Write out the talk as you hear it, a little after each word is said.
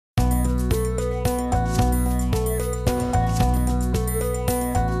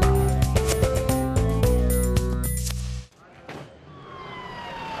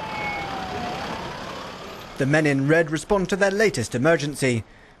The men in red respond to their latest emergency.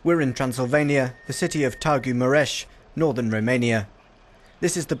 We're in Transylvania, the city of Târgu Mureș, northern Romania.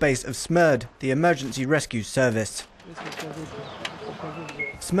 This is the base of SMERD, the Emergency Rescue Service.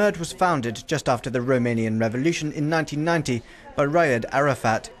 SMERD was founded just after the Romanian Revolution in 1990 by Raed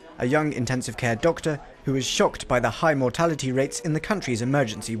Arafat, a young intensive care doctor who was shocked by the high mortality rates in the country's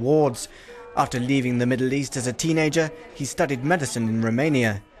emergency wards. After leaving the Middle East as a teenager, he studied medicine in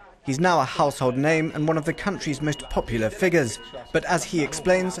Romania. He's now a household name and one of the country's most popular figures. But as he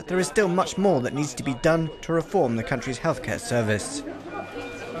explains, there is still much more that needs to be done to reform the country's healthcare service.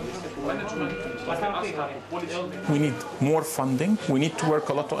 We need more funding. We need to work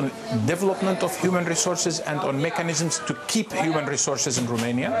a lot on development of human resources and on mechanisms to keep human resources in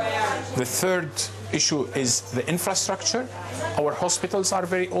Romania. The third issue is the infrastructure. Our hospitals are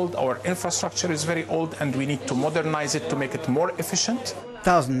very old, our infrastructure is very old, and we need to modernize it to make it more efficient.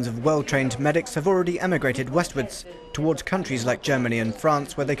 Thousands of well-trained medics have already emigrated westwards, towards countries like Germany and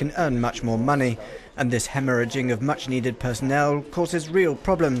France where they can earn much more money. And this haemorrhaging of much-needed personnel causes real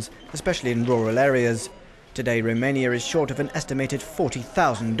problems, especially in rural areas. Today, Romania is short of an estimated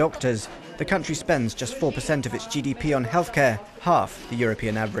 40,000 doctors. The country spends just 4% of its GDP on healthcare, half the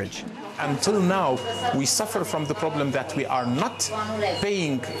European average. Until now, we suffer from the problem that we are not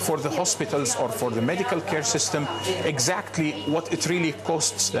paying for the hospitals or for the medical care system exactly what it really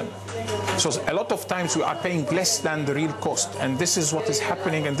costs them. So a lot of times we are paying less than the real cost, and this is what is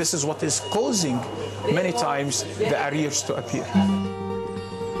happening, and this is what is causing many times the arrears to appear.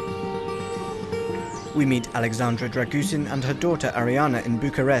 We meet Alexandra Dragusin and her daughter Ariana in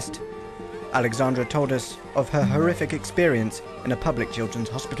Bucharest. Alexandra told us of her horrific experience in a public children's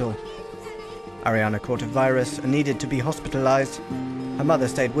hospital. Ariana caught a virus and needed to be hospitalized. Her mother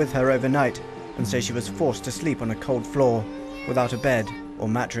stayed with her overnight and says she was forced to sleep on a cold floor without a bed or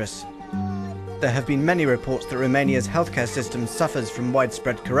mattress. There have been many reports that Romania's healthcare system suffers from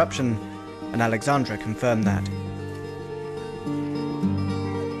widespread corruption, and Alexandra confirmed that.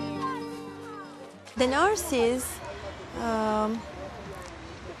 The nurses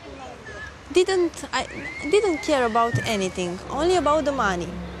didn't care about anything, only about the money.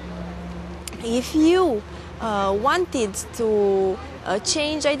 If you wanted to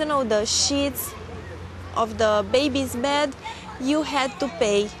change, I don't know, the sheets of the baby's bed, you had to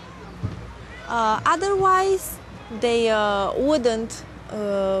pay. Otherwise, they wouldn't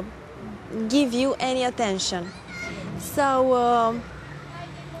give you any attention. So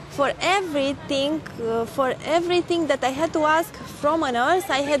for everything that I had to ask from a nurse,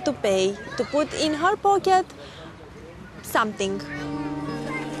 I had to pay, to put in her pocket something.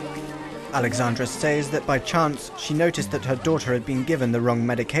 Alexandra says that by chance she noticed that her daughter had been given the wrong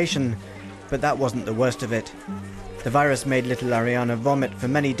medication, but that wasn't the worst of it. The virus made little Ariana vomit for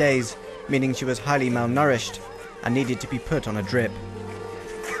many days, meaning she was highly malnourished and needed to be put on a drip.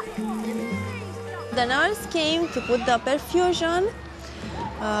 The nurse came to put the perfusion.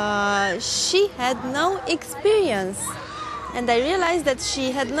 She had no experience, and I realized that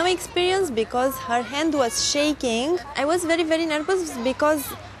she had no experience because her hand was shaking. I was very, very nervous because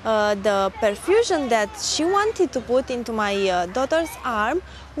the perfusion that she wanted to put into my daughter's arm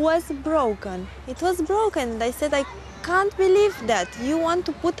was broken. It was broken, and I said, I can't believe that you want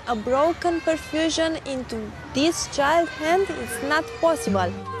to put a broken perfusion into this child's hand. It's not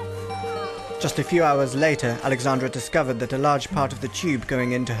possible. Just a few hours later, Alexandra discovered that a large part of the tube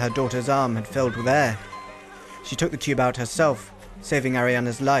going into her daughter's arm had filled with air. She took the tube out herself, saving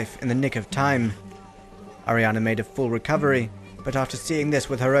Ariana's life in the nick of time. Ariana made a full recovery, but after seeing this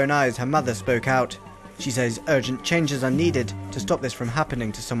with her own eyes, her mother spoke out. She says urgent changes are needed to stop this from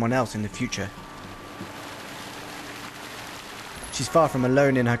happening to someone else in the future. She's far from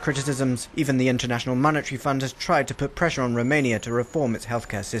alone in her criticisms. Even the International Monetary Fund has tried to put pressure on Romania to reform its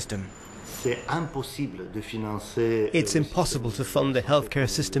healthcare system. It's impossible to fund the healthcare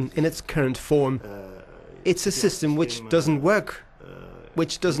system in its current form. It's a system which doesn't work,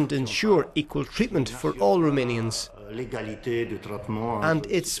 which doesn't ensure equal treatment for all Romanians. And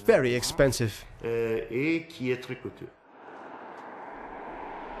it's very expensive. It's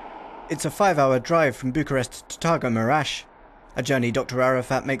a 5-hour drive from Bucharest to Târgu Mureș, a journey Dr.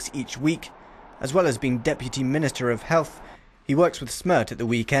 Arafat makes each week. As well as being Deputy Minister of Health, he works with SMERD at the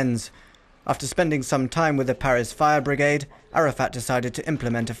weekends. After spending some time with the Paris Fire Brigade, Arafat decided to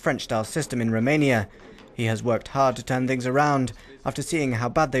implement a French-style system in Romania. He has worked hard to turn things around after seeing how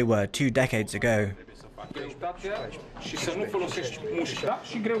bad they were 2 decades ago.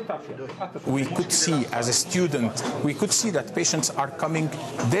 We could see, as a student, we could see that patients are coming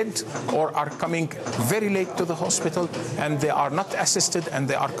dead or are coming very late to the hospital, and they are not assisted, and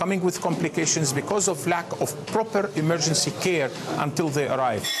they are coming with complications because of lack of proper emergency care until they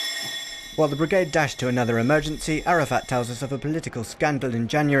arrive. While the brigade dashed to another emergency, Arafat tells us of a political scandal in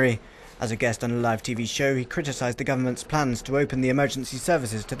January. As a guest on a live TV show, he criticised the government's plans to open the emergency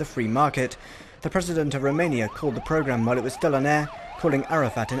services to the free market. The president of Romania called the programme while it was still on air, calling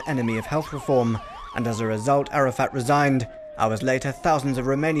Arafat an enemy of health reform. And as a result, Arafat resigned. Hours later, thousands of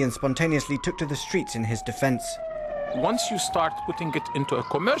Romanians spontaneously took to the streets in his defence. Once you start putting it into a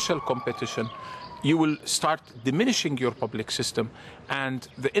commercial competition, you will start diminishing your public system, and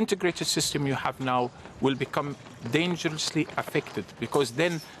the integrated system you have now will become dangerously affected, because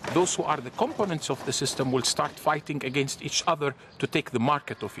then those who are the components of the system will start fighting against each other to take the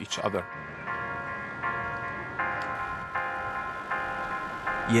market of each other.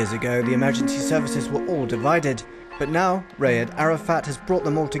 Years ago, the emergency services were all divided, but now Raed Arafat has brought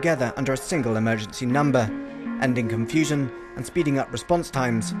them all together under a single emergency number, ending confusion and speeding up response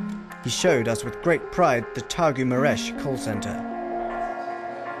times. He showed us with great pride the Târgu Mureș call centre.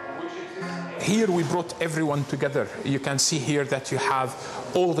 Here we brought everyone together. You can see here that you have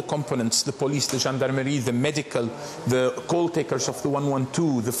all the components, the police, the gendarmerie, the medical, the call takers of the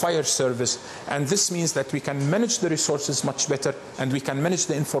 112, the fire service. And this means that we can manage the resources much better, and we can manage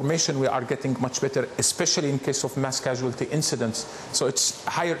the information we are getting much better, especially in case of mass casualty incidents. So it's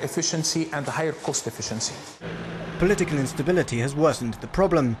higher efficiency and higher cost efficiency. Political instability has worsened the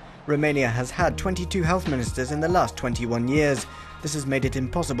problem. Romania has had 22 health ministers in the last 21 years. This has made it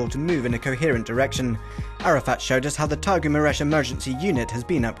impossible to move in a coherent direction. Arafat showed us how the Târgu Mureș emergency unit has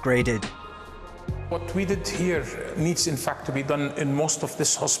been upgraded. What we did here needs in fact to be done in most of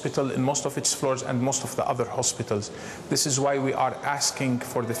this hospital, in most of its floors, and most of the other hospitals. This is why we are asking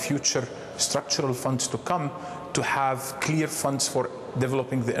for the future structural funds to come, to have clear funds for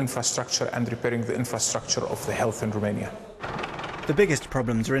developing the infrastructure and repairing the infrastructure of the health in Romania. The biggest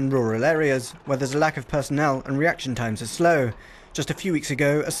problems are in rural areas, where there's a lack of personnel and reaction times are slow. Just a few weeks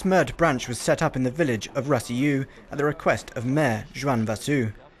ago, a SMERD branch was set up in the village of Răsiu at the request of Mayor Joan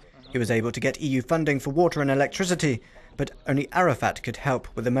Vasu. He was able to get EU funding for water and electricity, but only Arafat could help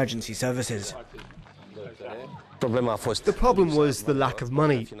with emergency services. The problem was the lack of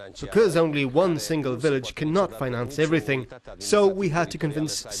money, because only one single village cannot finance everything. So we had to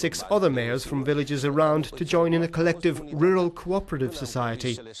convince 6 other mayors from villages around to join in a collective rural cooperative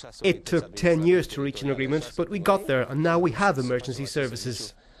society. It took 10 years to reach an agreement, but we got there, and now we have emergency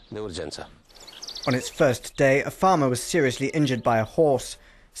services. On its first day, a farmer was seriously injured by a horse.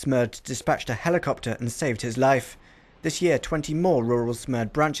 SMERD dispatched a helicopter and saved his life. This year, 20 more rural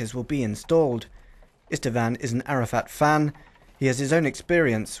SMERD branches will be installed. Istvan is an Arafat fan. He has his own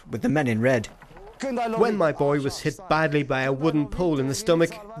experience with the men in red. When my boy was hit badly by a wooden pole in the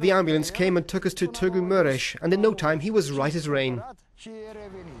stomach, the ambulance came and took us to Târgu Mureș, and in no time he was right as rain.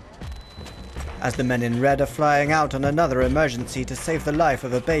 As the men in red are flying out on another emergency to save the life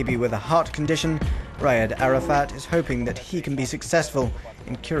of a baby with a heart condition, Raed Arafat is hoping that he can be successful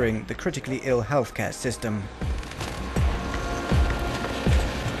in curing the critically ill healthcare system.